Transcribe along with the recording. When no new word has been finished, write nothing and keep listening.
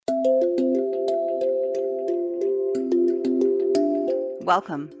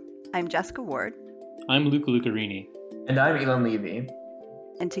Welcome. I'm Jessica Ward. I'm Luca Lucarini. And I'm Elon Levy.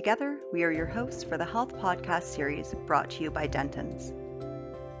 And together, we are your hosts for the Health Podcast series brought to you by Dentons.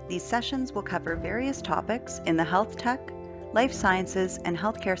 These sessions will cover various topics in the health tech, life sciences, and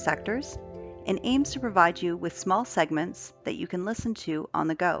healthcare sectors, and aims to provide you with small segments that you can listen to on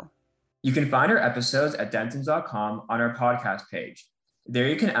the go. You can find our episodes at dentons.com on our podcast page. There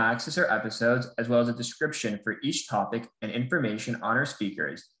you can access our episodes as well as a description for each topic and information on our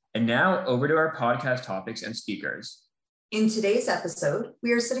speakers. And now over to our podcast topics and speakers. In today's episode,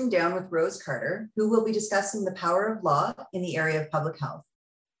 we are sitting down with Rose Carter, who will be discussing the power of law in the area of public health.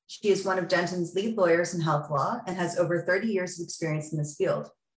 She is one of Denton's lead lawyers in health law and has over 30 years of experience in this field.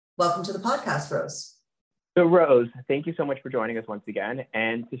 Welcome to the podcast, Rose. So Rose, thank you so much for joining us once again.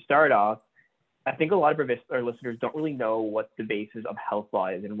 And to start off, I think a lot of our listeners don't really know what the basis of health law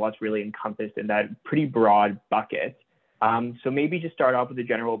is and what's really encompassed in that pretty broad bucket. So maybe just start off with a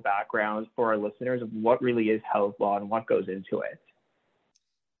general background for our listeners of what really is health law and what goes into it.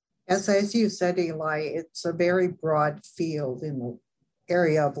 As you said, Eli, it's a very broad field in the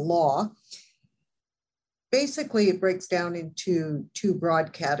area of law. Basically, it breaks down into two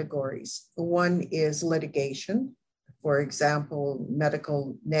broad categories. One is litigation. For example,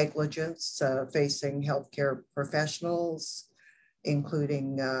 medical negligence facing healthcare professionals,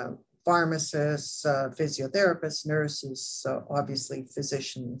 including pharmacists, physiotherapists, nurses, obviously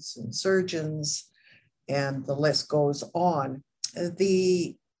physicians and surgeons, and the list goes on.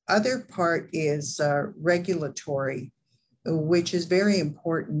 The other part is regulatory, which is very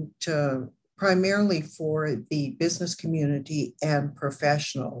important primarily for the business community and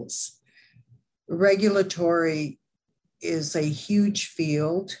professionals. Regulatory is a huge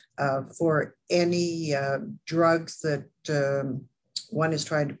field for any drugs that one is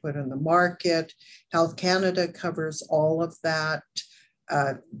trying to put on the market. Health Canada covers all of that.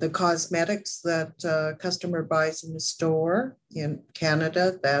 The cosmetics that a customer buys in the store in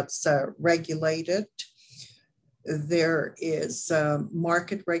Canada, that's regulated. There is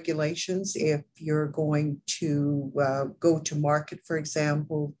market regulations if you're going to go to market, for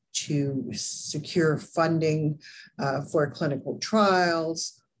example, to secure funding for clinical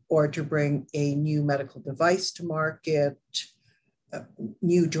trials or to bring a new medical device to market,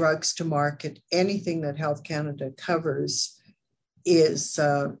 new drugs to market. Anything that Health Canada covers is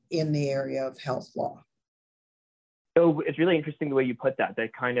in the area of health law. So it's really interesting the way you put that.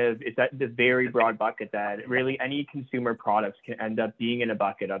 That kind of is that the very broad bucket that really any consumer products can end up being in a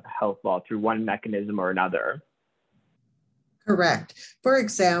bucket of health law through one mechanism or another. Correct. For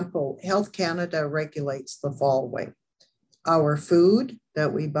example, Health Canada regulates the following: our food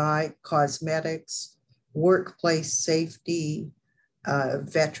that we buy, cosmetics, workplace safety,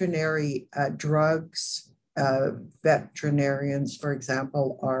 veterinary drugs. Veterinarians, for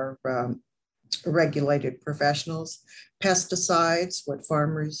example, are regulated professionals, pesticides, what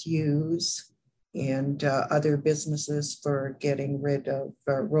farmers use, and other businesses for getting rid of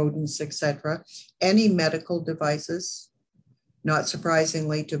rodents, etc. Any medical devices, not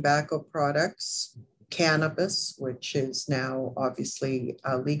surprisingly, tobacco products, cannabis, which is now obviously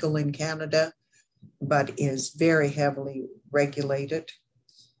legal in Canada, but is very heavily regulated,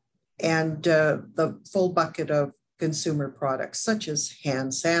 and the full bucket of consumer products, such as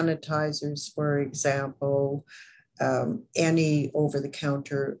hand sanitizers, for example, any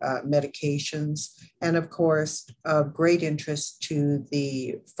over-the-counter medications, and of course, of great interest to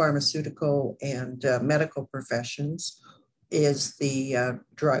the pharmaceutical and medical professions is the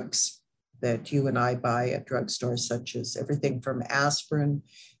drugs that you and I buy at drugstores, such as everything from aspirin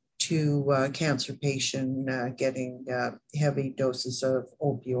to cancer patient getting heavy doses of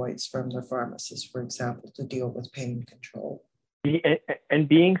opioids from the pharmacist, for example, to deal with pain control. And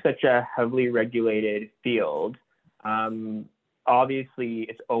being such a heavily regulated field, obviously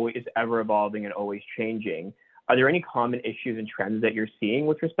it's ever evolving and always changing. Are there any common issues and trends that you're seeing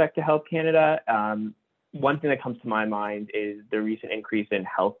with respect to Health Canada? One thing that comes to my mind is the recent increase in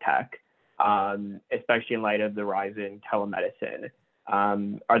health tech, especially in light of the rise in telemedicine.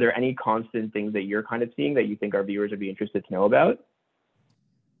 Are there any constant things that you're kind of seeing that you think our viewers would be interested to know about?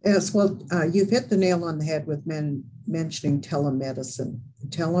 Yes, well, you've hit the nail on the head with mentioning telemedicine.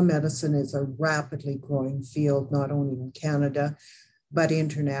 Telemedicine is a rapidly growing field, not only in Canada, but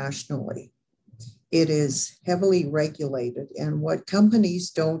internationally. It is heavily regulated, and what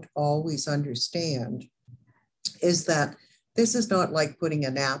companies don't always understand is that this is not like putting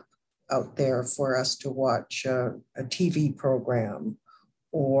an app out there for us to watch a TV program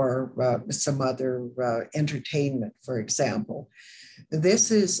or some other entertainment, for example. This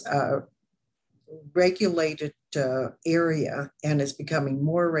is regulated area and is becoming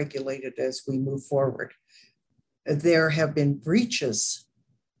more regulated as we move forward. There have been breaches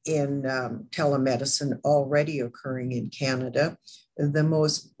in telemedicine already occurring in Canada. The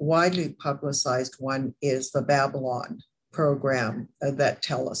most widely publicized one is the Babylon program that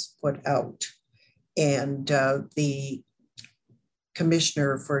TELUS put out. And the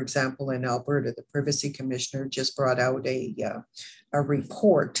commissioner, for example, in Alberta, the Privacy Commissioner, just brought out a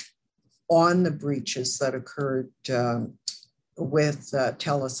report on the breaches that occurred with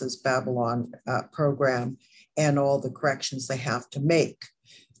TELUS's Babylon program and all the corrections they have to make.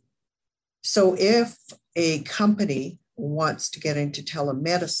 So if a company wants to get into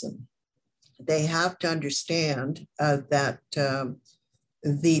telemedicine, they have to understand that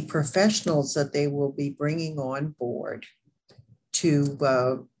the professionals that they will be bringing on board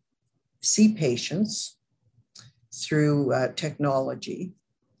to see patients through technology,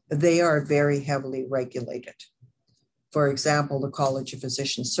 they are very heavily regulated. For example, the College of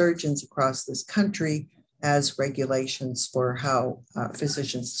Physician Surgeons across this country has regulations for how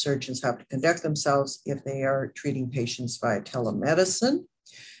physicians and surgeons have to conduct themselves if they are treating patients via telemedicine.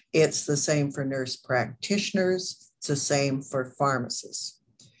 It's the same for nurse practitioners. It's the same for pharmacists.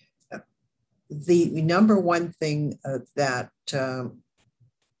 The number one thing that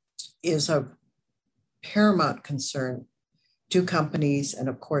is of paramount concern to companies and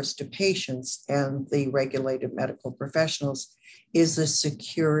of course to patients and the regulated medical professionals is the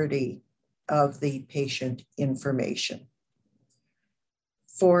security of the patient information.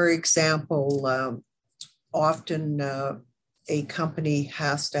 For example, often a company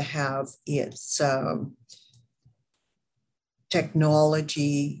has to have its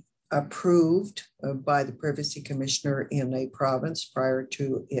technology approved by the Privacy Commissioner in a province prior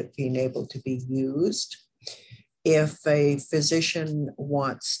to it being able to be used. If a physician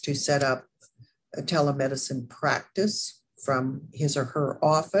wants to set up a telemedicine practice from his or her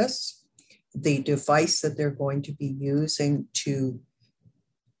office, the device that they're going to be using to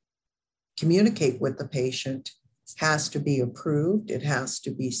communicate with the patient has to be approved. It has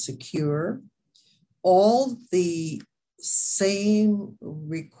to be secure. All the same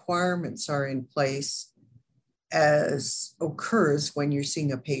requirements are in place as occurs when you're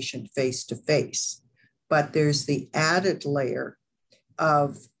seeing a patient face to face. But there's the added layer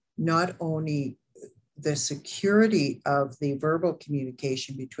of not only the security of the verbal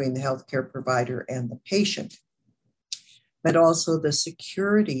communication between the healthcare provider and the patient, but also the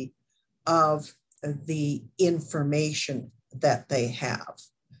security of the information that they have.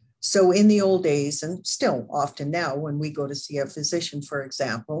 So in the old days, and still often now, when we go to see a physician, for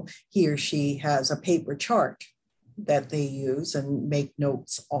example, he or she has a paper chart that they use and make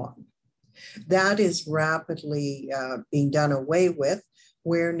notes on. That is rapidly being done away with,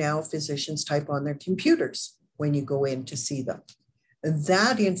 where now physicians type on their computers when you go in to see them.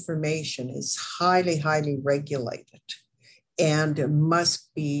 That information is highly, highly regulated and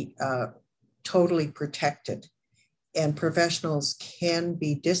must be totally protected. And professionals can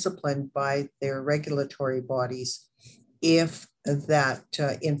be disciplined by their regulatory bodies if that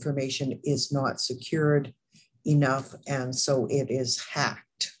information is not secured enough, and so it is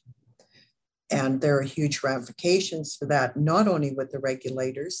hacked. And there are huge ramifications for that, not only with the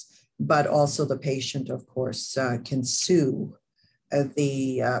regulators, but also the patient, of course, can sue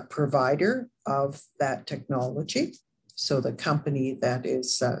the provider of that technology. So the company that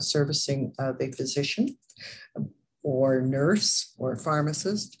is servicing the physician or nurse or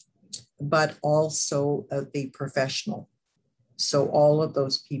pharmacist, but also the professional. So all of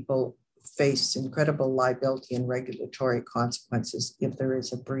those people face incredible liability and regulatory consequences if there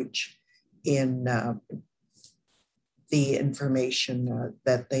is a breach in the information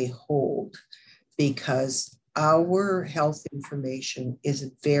that they hold, because our health information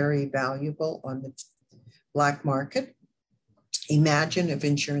is very valuable on the black market. Imagine if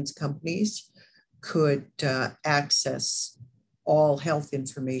insurance companies could access all health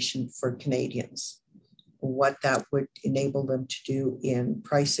information for Canadians, what that would enable them to do in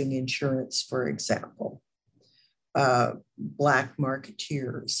pricing insurance, for example. Black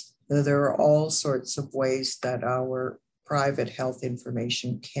marketeers. There are all sorts of ways that our private health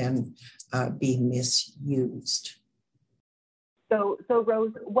information can be misused. So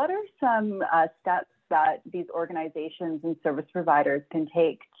Rose, what are some steps that these organizations and service providers can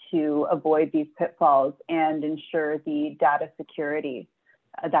take to avoid these pitfalls and ensure the data security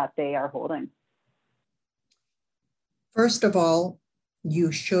that they are holding? First of all,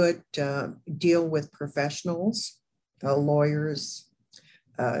 you should deal with professionals, lawyers,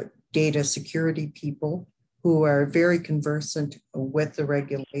 data security people who are very conversant with the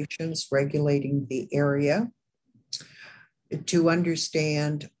regulations regulating the area, to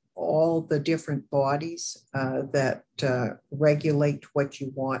understand all the different bodies that regulate what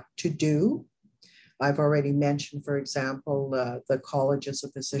you want to do. I've already mentioned, for example, the colleges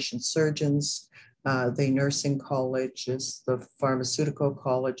of physician surgeons, the nursing colleges, the pharmaceutical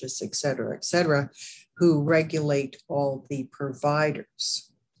colleges, et cetera, who regulate all the providers.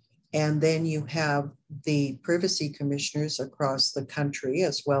 And then you have the privacy commissioners across the country,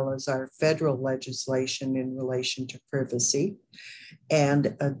 as well as our federal legislation in relation to privacy.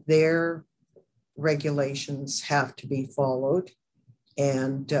 And their regulations have to be followed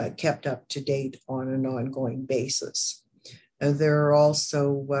and kept up to date on an ongoing basis. There are also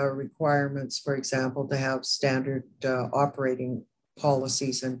requirements, for example, to have standard operating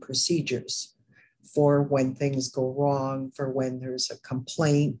policies and procedures for when things go wrong, for when there's a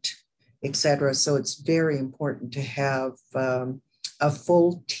complaint, et cetera. So it's very important to have a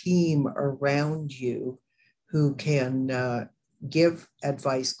full team around you who can give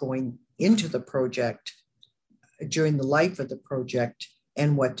advice going into the project, during the life of the project,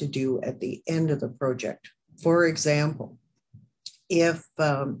 and what to do at the end of the project. For example, if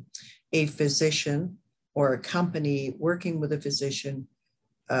a physician or a company working with a physician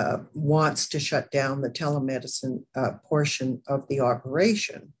wants to shut down the telemedicine portion of the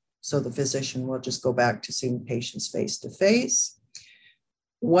operation, so the physician will just go back to seeing patients face to face,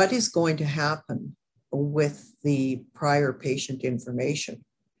 what is going to happen with the prior patient information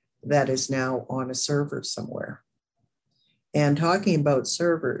that is now on a server somewhere? And talking about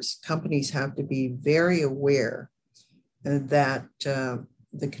servers, companies have to be very aware that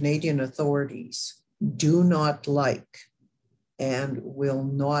the Canadian authorities do not like and will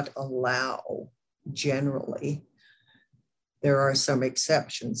not allow, generally, there are some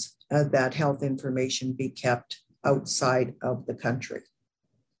exceptions, that health information be kept outside of the country.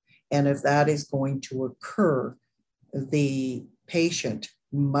 And if that is going to occur, the patient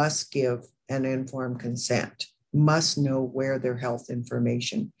must give an informed consent, must know where their health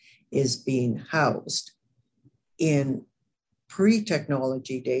information is being housed. In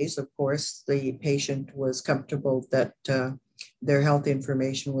pre-technology days, of course, the patient was comfortable that their health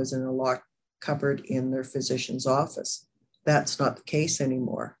information was in a locked cupboard in their physician's office. That's not the case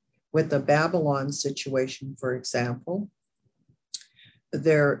anymore. With the Babylon situation, for example,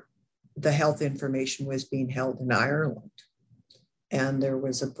 the health information was being held in Ireland, and there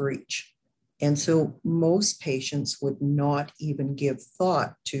was a breach. And so most patients would not even give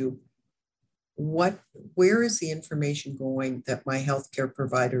thought to where is the information going that my healthcare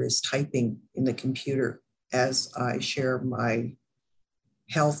provider is typing in the computer as I share my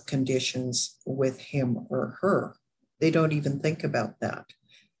health conditions with him or her. They don't even think about that,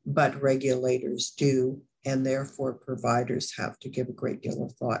 but regulators do, and therefore providers have to give a great deal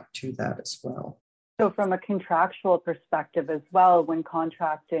of thought to that as well. So from a contractual perspective as well, when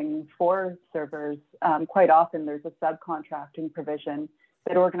contracting for servers, quite often there's a subcontracting provision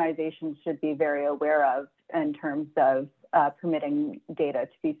that organizations should be very aware of in terms of permitting data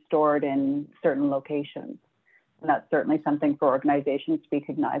to be stored in certain locations. And that's certainly something for organizations to be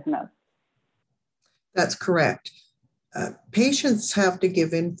cognizant of. That's correct. Patients have to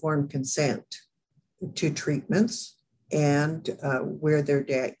give informed consent to treatments and where their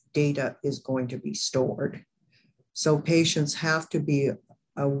data is going to be stored. So patients have to be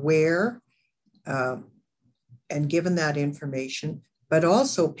aware and given that information, but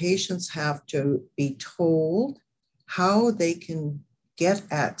also patients have to be told how they can get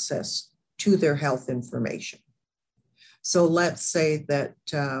access to their health information. So let's say that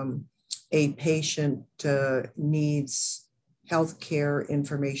a patient needs healthcare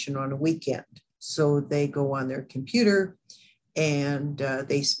information on a weekend. So they go on their computer and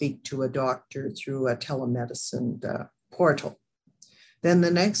they speak to a doctor through a telemedicine portal. Then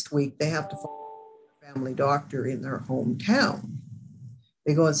the next week, they have to follow a family doctor in their hometown.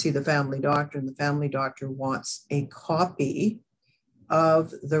 They go and see the family doctor, and the family doctor wants a copy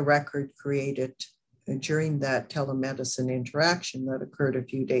of the record created during that telemedicine interaction that occurred a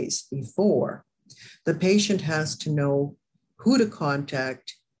few days before. The patient has to know who to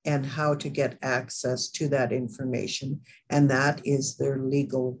contact and how to get access to that information, and that is their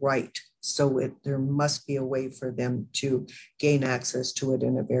legal right. So there must be a way for them to gain access to it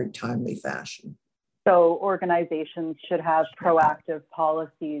in a very timely fashion. So organizations should have proactive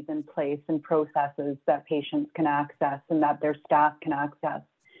policies in place and processes that patients can access and that their staff can access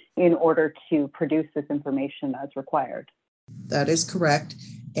in order to produce this information as required. That is correct.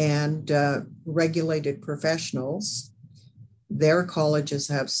 And regulated professionals, their colleges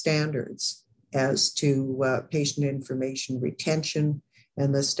have standards as to patient information retention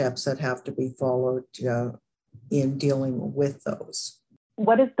and the steps that have to be followed in dealing with those.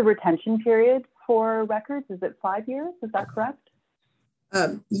 What is the retention period for records? Is it 5 years? Is that correct?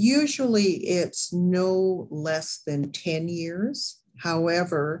 Usually it's no less than 10 years.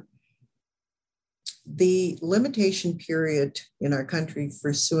 However, the limitation period in our country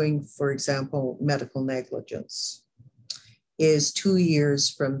for suing, for example, medical negligence is 2 years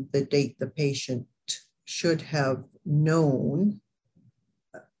from the date the patient should have known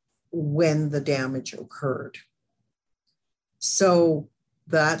when the damage occurred. So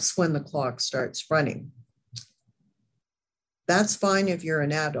that's when the clock starts running. That's fine if you're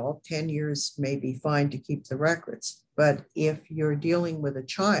an adult. 10 years may be fine to keep the records. But if you're dealing with a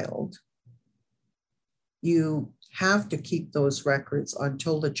child, you have to keep those records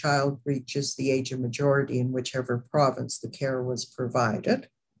until the child reaches the age of majority in whichever province the care was provided.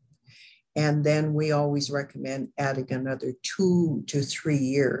 And then we always recommend adding another 2 to 3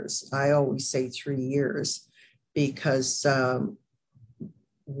 years. I always say 3 years because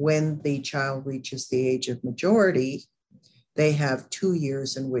when the child reaches the age of majority, they have 2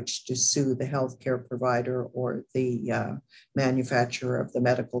 years in which to sue the healthcare provider or the manufacturer of the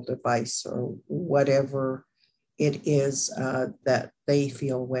medical device or whatever it is that they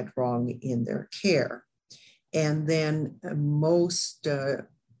feel went wrong in their care. And then most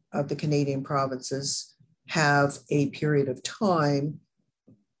of the Canadian provinces have a period of time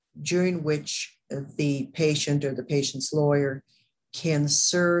during which the patient or the patient's lawyer can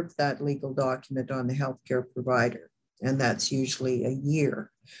serve that legal document on the healthcare provider. And that's usually a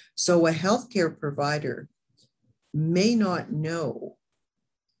year. So a healthcare provider may not know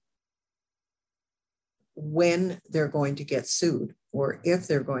when they're going to get sued or if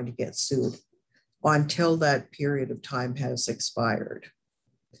they're going to get sued until that period of time has expired.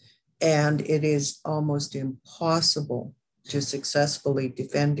 And it is almost impossible to successfully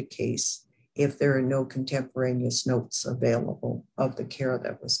defend a case if there are no contemporaneous notes available of the care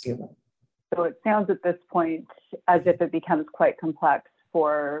that was given. So it sounds at this point as if it becomes quite complex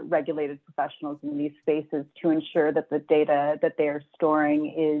for regulated professionals in these spaces to ensure that the data that they are storing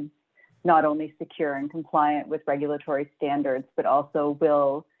is not only secure and compliant with regulatory standards, but also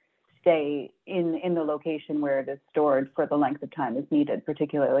will stay in the location where it is stored for the length of time is needed,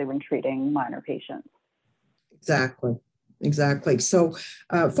 particularly when treating minor patients. Exactly. So,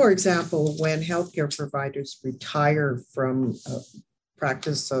 for example, when healthcare providers retire from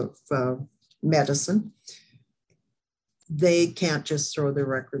practice of medicine, they can't just throw their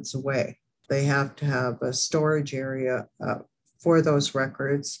records away. They have to have a storage area for those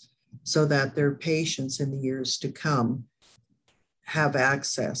records so that their patients in the years to come have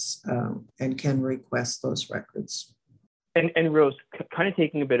access and can request those records. And Rose, kind of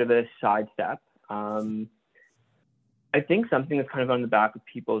taking a bit of a sidestep, I think something that's kind of on the back of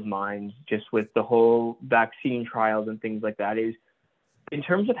people's minds just with the whole vaccine trials and things like that is in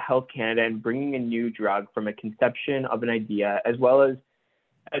terms of Health Canada and bringing a new drug from a conception of an idea, as well as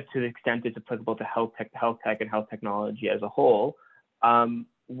to the extent it's applicable to health tech and health technology as a whole,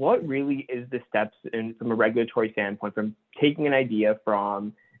 what really is the steps from a regulatory standpoint from taking an idea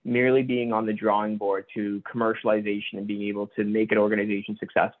from merely being on the drawing board to commercialization and being able to make an organization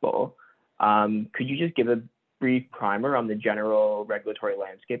successful? Could you just give a brief primer on the general regulatory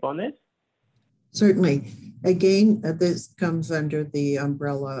landscape on this? Certainly. Again, this comes under the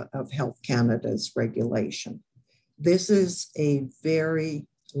umbrella of Health Canada's regulation. This is a very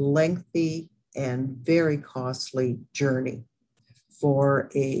lengthy and very costly journey for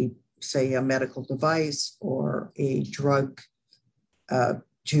say a medical device or a drug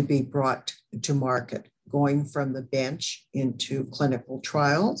to be brought to market, going from the bench into clinical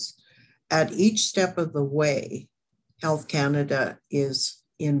trials. At each step of the way, Health Canada is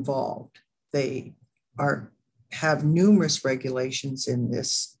involved. They have numerous regulations in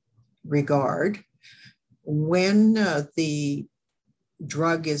this regard. When the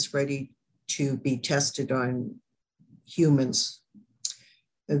drug is ready to be tested on humans,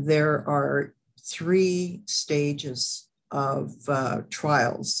 there are 3 stages of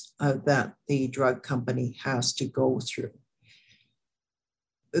trials that the drug company has to go through.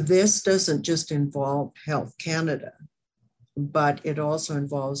 This doesn't just involve Health Canada, but it also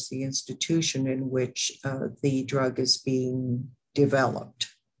involves the institution in which the drug is being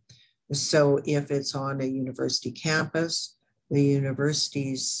developed. So if it's on a university campus, the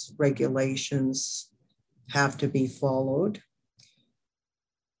university's regulations have to be followed.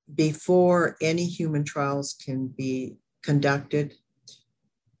 Before any human trials can be conducted,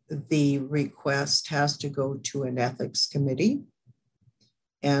 the request has to go to an ethics committee.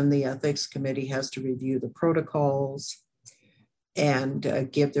 and the ethics committee has to review the protocols and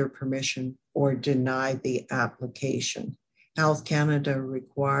give their permission or deny the application. Health Canada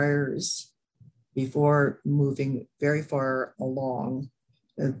requires, before moving very far along,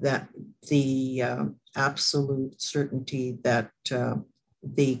 that the absolute certainty that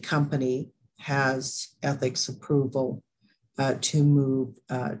the company has ethics approval to move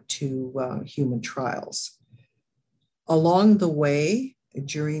to human trials. Along the way,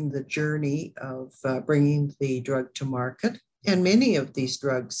 during the journey of bringing the drug to market, and many of these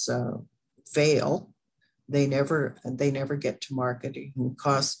drugs fail, they never get to market. It can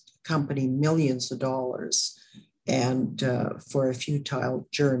cost a company millions of dollars and for a futile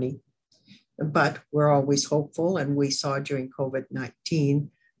journey. But we're always hopeful, and we saw during COVID-19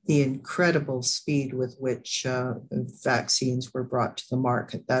 the incredible speed with which vaccines were brought to the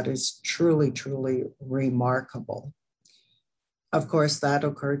market. That is truly, truly remarkable. Of course, that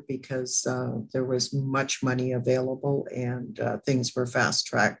occurred because there was much money available and things were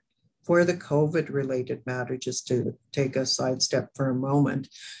fast-tracked. For the COVID-related matter, just to take a sidestep for a moment,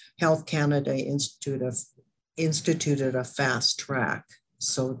 Health Canada instituted a fast track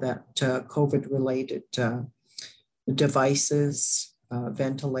so that COVID-related devices,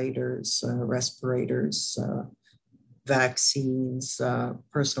 ventilators, respirators, vaccines,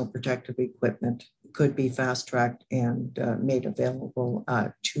 personal protective equipment could be fast-tracked and made available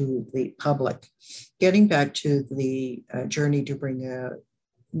to the public. Getting back to the journey to bring a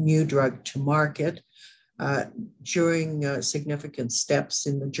new drug to market, during significant steps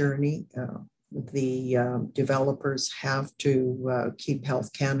in the journey, the developers have to keep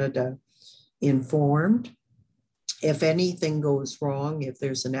Health Canada informed. If anything goes wrong, if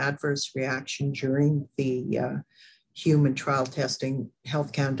there's an adverse reaction during the human trial testing,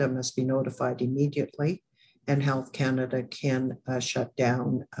 Health Canada must be notified immediately, and Health Canada can shut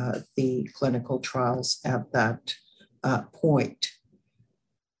down the clinical trials at that point.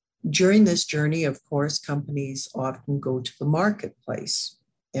 During this journey, of course, companies often go to the marketplace.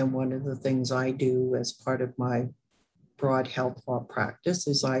 And one of the things I do as part of my broad health law practice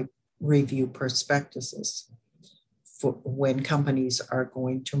is I review prospectuses for when companies are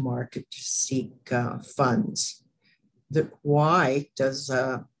going to market to seek funds. Why does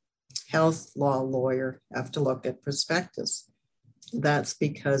a health law lawyer have to look at prospectus? That's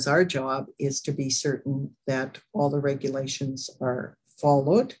because our job is to be certain that all the regulations are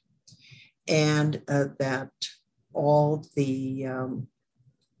followed and that all the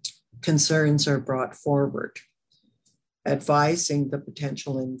concerns are brought forward, advising the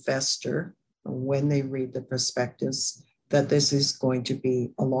potential investor when they read the prospectus that this is going to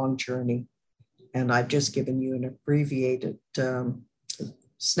be a long journey. And I've just given you an abbreviated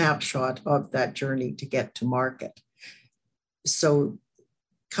snapshot of that journey to get to market. So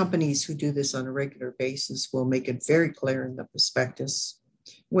companies who do this on a regular basis will make it very clear in the prospectus,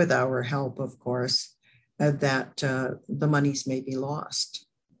 with our help, of course, that the monies may be lost,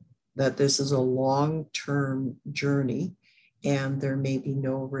 that this is a long-term journey and there may be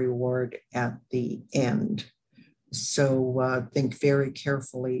no reward at the end. So think very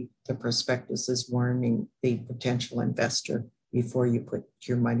carefully the prospectus is warning the potential investor before you put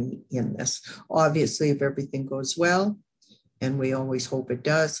your money in this. Obviously, if everything goes well, and we always hope it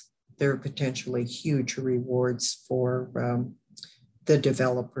does, there are potentially huge rewards for the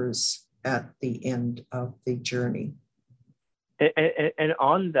developers at the end of the journey. And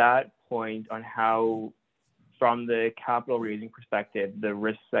on that point, on how, from the capital raising perspective, the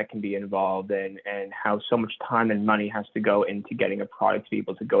risks that can be involved and how so much time and money has to go into getting a product to be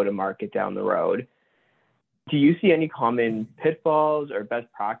able to go to market down the road, do you see any common pitfalls or best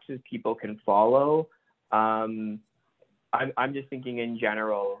practices people can follow? I'm just thinking in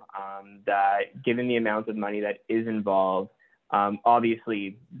general that given the amount of money that is involved,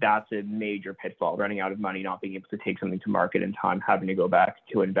 obviously that's a major pitfall, running out of money, not being able to take something to market in time, having to go back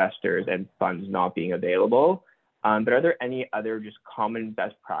to investors and funds not being available. But are there any other just common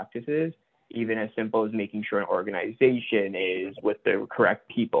best practices, even as simple as making sure an organization is with the correct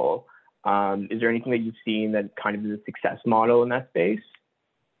people? Is there anything that you've seen that kind of is a success model in that space?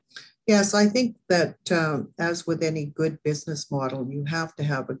 Yes, I think that as with any good business model, you have to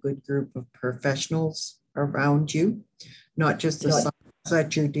have a good group of professionals around you, not just the size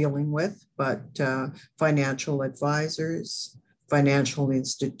that you're dealing with, but financial advisors, financial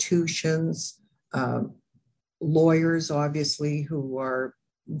institutions, lawyers, obviously, who are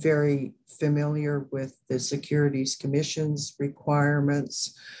very familiar with the Securities Commission's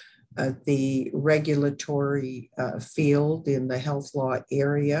requirements, the regulatory field in the health law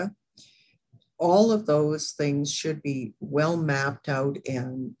area. all of those things should be well mapped out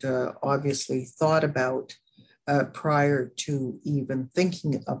and obviously thought about prior to even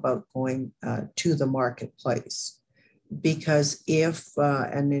thinking about going to the marketplace. Because if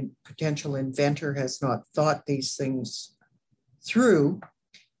a potential inventor has not thought these things through,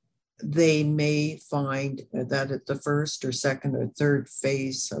 they may find that at the first or second or third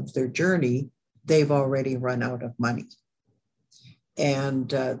phase of their journey, they've already run out of money. And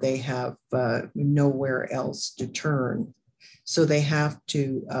they have nowhere else to turn. So they have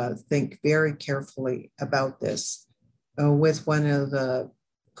to think very carefully about this. With one of the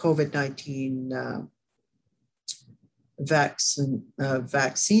COVID-19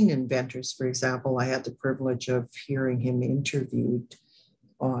 vaccine inventors, for example, I had the privilege of hearing him interviewed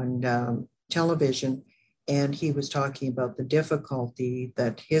on television, and he was talking about the difficulty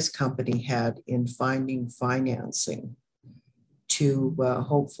that his company had in finding financing to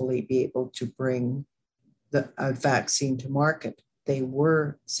hopefully be able to bring a vaccine to market. They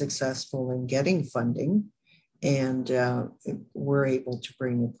were successful in getting funding and were able to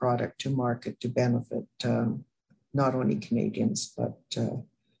bring the product to market to benefit not only Canadians, but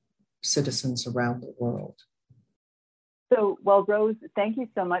citizens around the world. So, well, Rose, thank you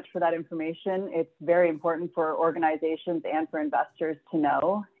so much for that information. It's very important for organizations and for investors to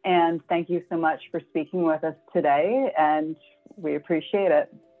know. And thank you so much for speaking with us today, and we appreciate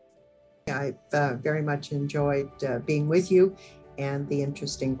it. I've very much enjoyed being with you and the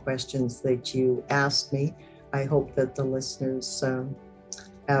interesting questions that you asked me. I hope that the listeners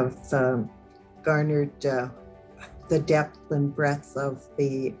have garnered the depth and breadth of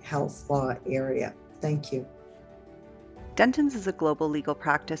the health law area. Thank you. Dentons is a global legal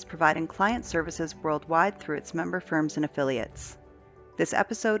practice providing client services worldwide through its member firms and affiliates. This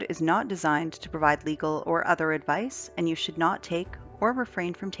episode is not designed to provide legal or other advice, and you should not take or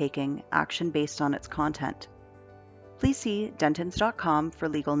refrain from taking action based on its content. Please see dentons.com for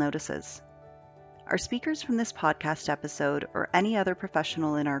legal notices. Our speakers from this podcast episode or any other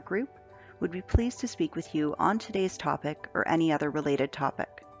professional in our group would be pleased to speak with you on today's topic or any other related topic.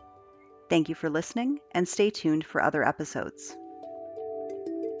 Thank you for listening, and stay tuned for other episodes.